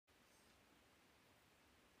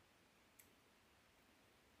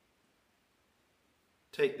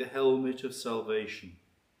take the helmet of salvation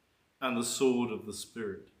and the sword of the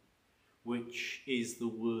Spirit, which is the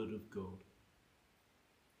word of God.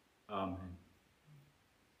 Amen.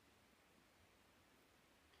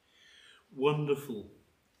 Wonderful,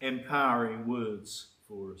 empowering words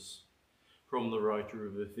for us from the writer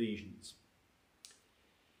of Ephesians.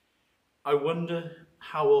 I wonder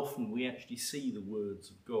how often we actually see the words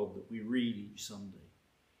of God that we read each Sunday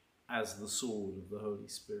as the sword of the Holy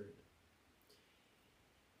Spirit.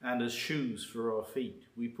 And as shoes for our feet,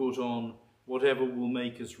 we put on whatever will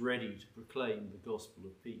make us ready to proclaim the gospel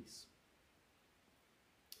of peace.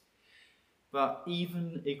 But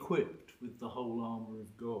even equipped with the whole armour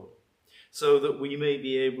of God, so that we may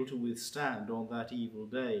be able to withstand on that evil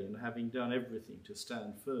day, and having done everything to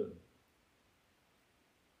stand firm.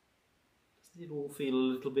 Doesn't it all feel a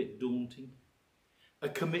little bit daunting? A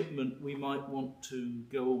commitment we might want to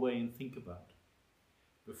go away and think about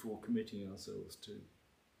before committing ourselves to.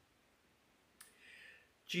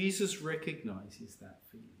 Jesus recognises that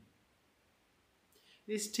feeling.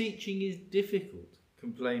 This teaching is difficult,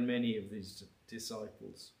 complain many of his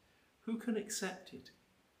disciples. Who can accept it?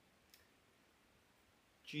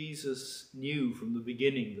 Jesus knew from the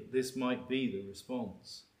beginning that this might be the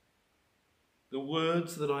response. The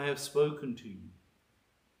words that I have spoken to you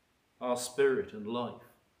are spirit and life.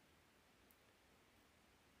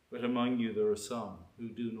 But among you there are some who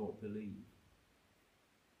do not believe.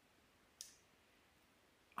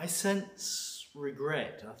 I sense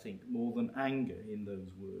regret, I think, more than anger in those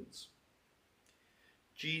words.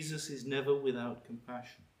 Jesus is never without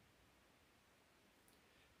compassion.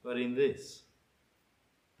 But in this,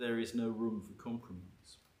 there is no room for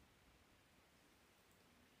compromise.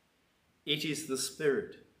 It is the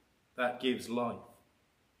Spirit that gives life.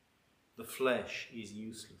 The flesh is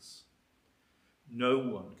useless. No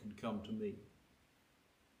one can come to me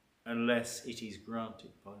unless it is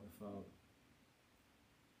granted by the Father.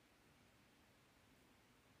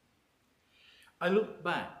 I look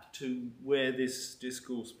back to where this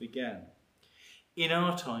discourse began. In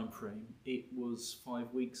our time frame, it was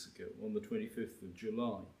 5 weeks ago, on the 25th of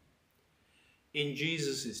July. In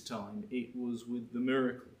Jesus' time, it was with the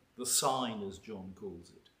miracle, the sign, as John calls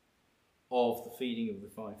it, of the feeding of the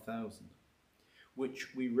 5,000,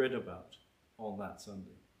 which we read about on that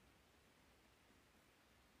Sunday.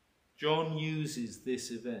 John uses this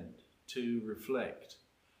event to reflect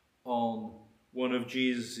on one of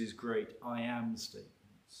Jesus' great I am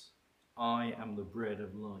statements. I am the bread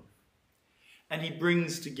of life. And he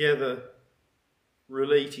brings together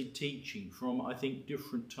related teaching from, I think,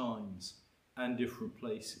 different times and different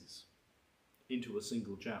places into a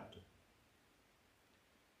single chapter.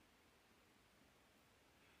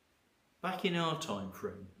 Back in our time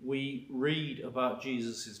frame, we read about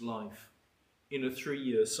Jesus' life in a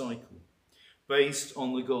 3-year cycle based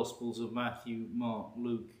on the Gospels of Matthew, Mark,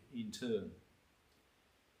 Luke in turn.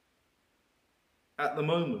 At the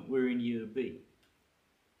moment, we're in year B.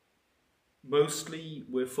 Mostly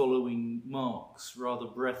we're following Mark's rather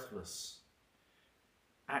breathless,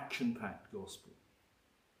 action-packed gospel.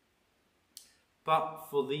 But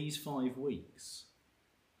for these 5 weeks,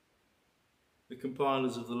 the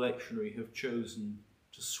compilers of the lectionary have chosen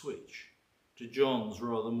to switch to John's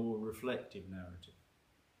rather more reflective narrative.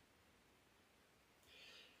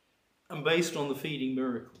 And based on the feeding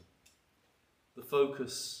miracle, the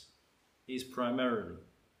focus is primarily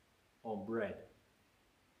on bread,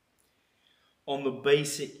 on the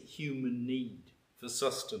basic human need for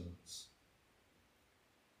sustenance.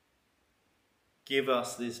 Give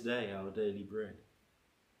us this day our daily bread.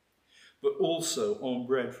 But also on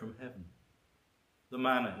bread from heaven, the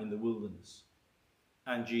manna in the wilderness,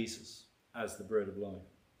 and Jesus as the bread of life.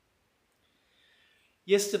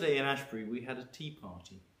 Yesterday in Ashbury we had a tea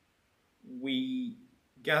party. We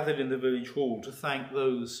gathered in the village hall to thank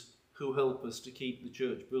those who help us to keep the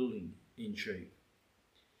church building in shape.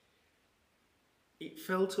 It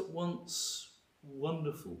felt at once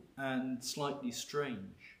wonderful and slightly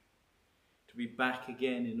strange to be back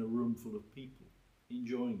again in a room full of people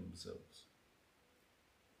enjoying themselves.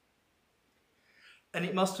 And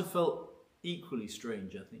it must have felt equally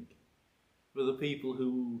strange, I think, for the people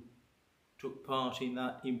who took part in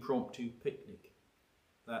that impromptu picnic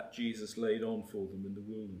that Jesus laid on for them in the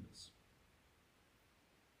wilderness.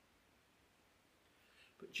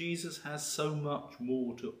 But Jesus has so much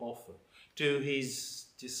more to offer to his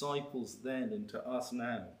disciples then and to us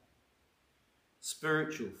now.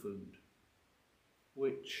 Spiritual food,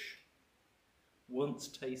 which, once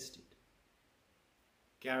tasted,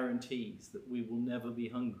 guarantees that we will never be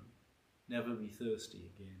hungry, never be thirsty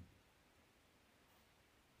again.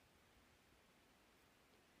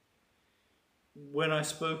 When I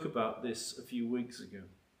spoke about this a few weeks ago,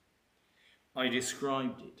 I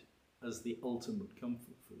described it as the ultimate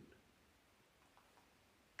comfort food.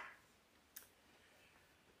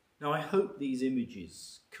 Now, I hope these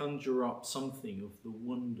images conjure up something of the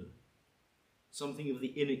wonder, something of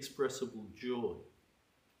the inexpressible joy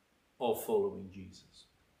of following Jesus.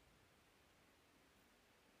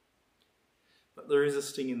 But there is a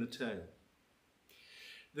sting in the tail.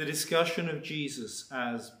 The discussion of Jesus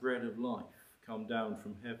as bread of life come down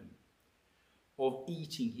from heaven, of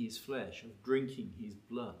eating his flesh, of drinking his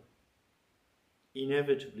blood,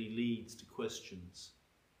 inevitably leads to questions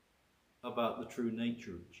about the true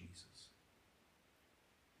nature of Jesus.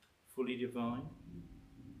 Fully divine,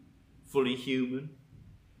 fully human,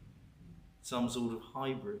 some sort of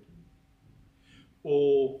hybrid,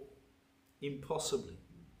 or impossibly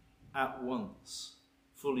at once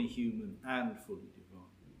fully human and fully divine.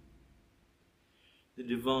 The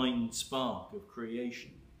divine spark of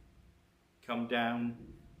creation come down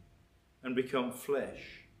and become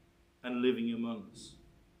flesh and living among us.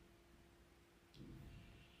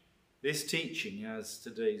 This teaching, as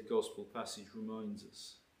today's gospel passage reminds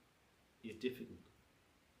us, is difficult.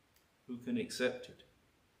 Who can accept it?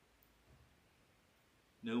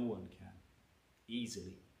 No one can,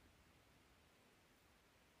 easily.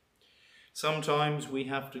 Sometimes we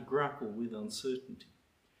have to grapple with uncertainty,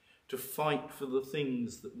 to fight for the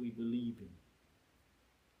things that we believe in,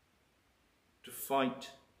 to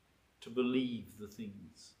fight to believe the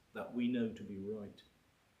things that we know to be right.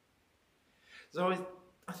 So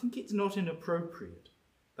I think it's not inappropriate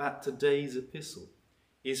that today's epistle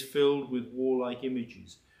is filled with warlike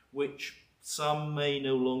images, which some may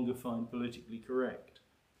no longer find politically correct.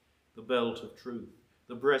 The belt of truth,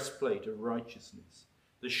 the breastplate of righteousness,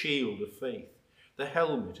 the shield of faith, the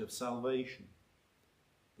helmet of salvation,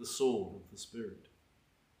 the sword of the Spirit.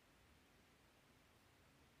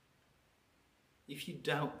 If you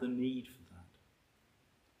doubt the need for that,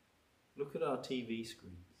 look at our TV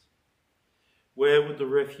screens. Where would the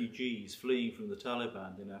refugees fleeing from the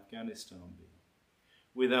Taliban in Afghanistan be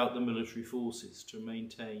without the military forces to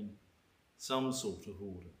maintain some sort of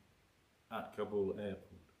order at Kabul airport?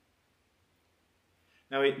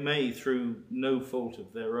 Now, it may, through no fault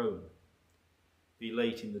of their own, be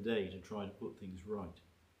late in the day to try to put things right.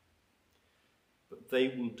 But they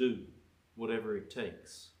will do whatever it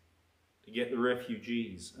takes to get the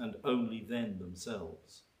refugees, and only then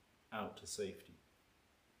themselves, out to safety.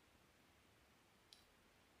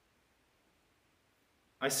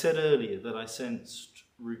 I said earlier that I sensed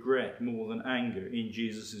regret more than anger in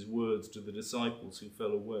Jesus' words to the disciples who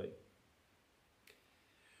fell away.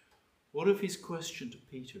 What of his question to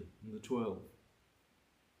Peter and the 12?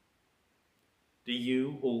 Do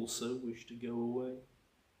you also wish to go away?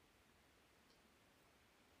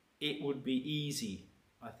 It would be easy,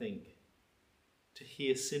 I think, to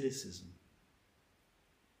hear cynicism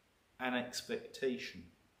and expectation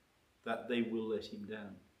that they will let him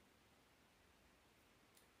down.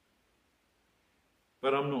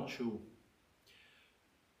 But I'm not sure.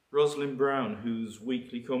 Rosalind Brown, whose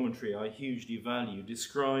weekly commentary I hugely value,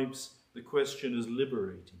 describes the question as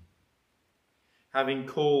liberating. Having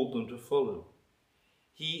called them to follow,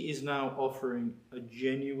 he is now offering a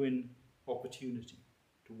genuine opportunity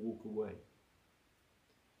to walk away.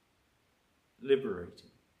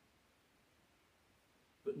 Liberating,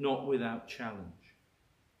 but not without challenge.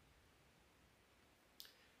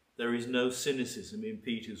 There is no cynicism in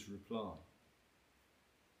Peter's reply.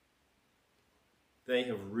 They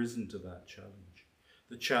have risen to that challenge,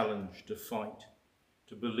 the challenge to fight,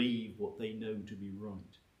 to believe what they know to be right.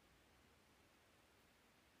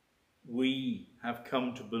 We have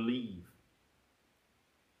come to believe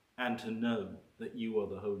and to know that you are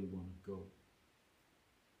the Holy One of God.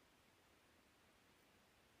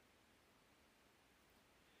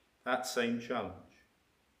 That same challenge,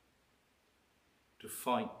 to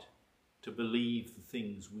fight, to believe the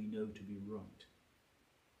things we know to be right,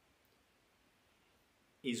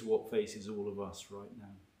 is what faces all of us right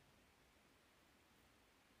now.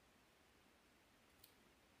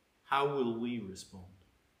 How will we respond?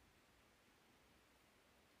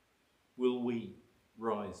 Will we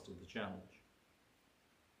rise to the challenge?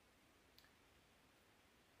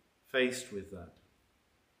 Faced with that,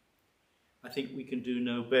 I think we can do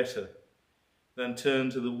no better than turn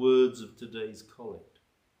to the words of today's collect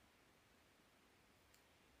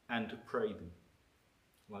and to pray them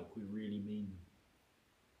like we really mean them.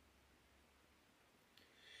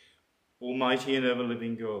 Almighty and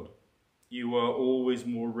ever-living God, you are always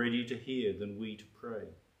more ready to hear than we to pray,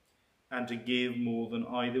 and to give more than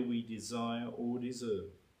either we desire or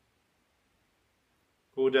deserve.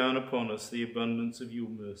 pour down upon us the abundance of your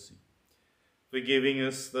mercy, forgiving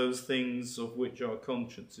us those things of which our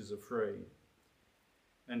conscience is afraid,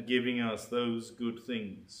 and giving us those good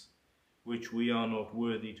things which we are not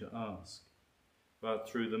worthy to ask, but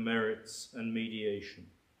through the merits and mediation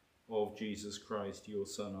of Jesus Christ, your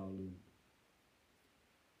Son, our Lord,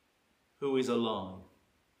 who is alive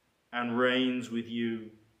and reigns with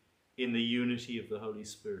you in the unity of the Holy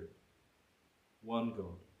Spirit, one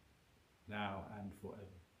God, now and forever.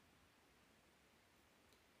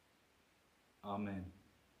 Amen.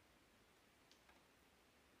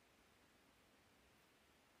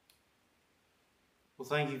 Well,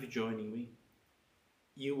 thank you for joining me.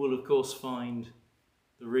 You will, of course, find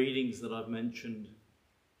the readings that I've mentioned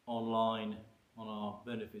online on our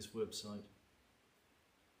Benefice website.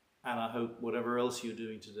 And I hope whatever else you're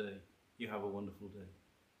doing today, you have a wonderful day.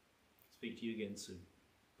 Speak to you again soon.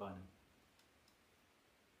 Bye now.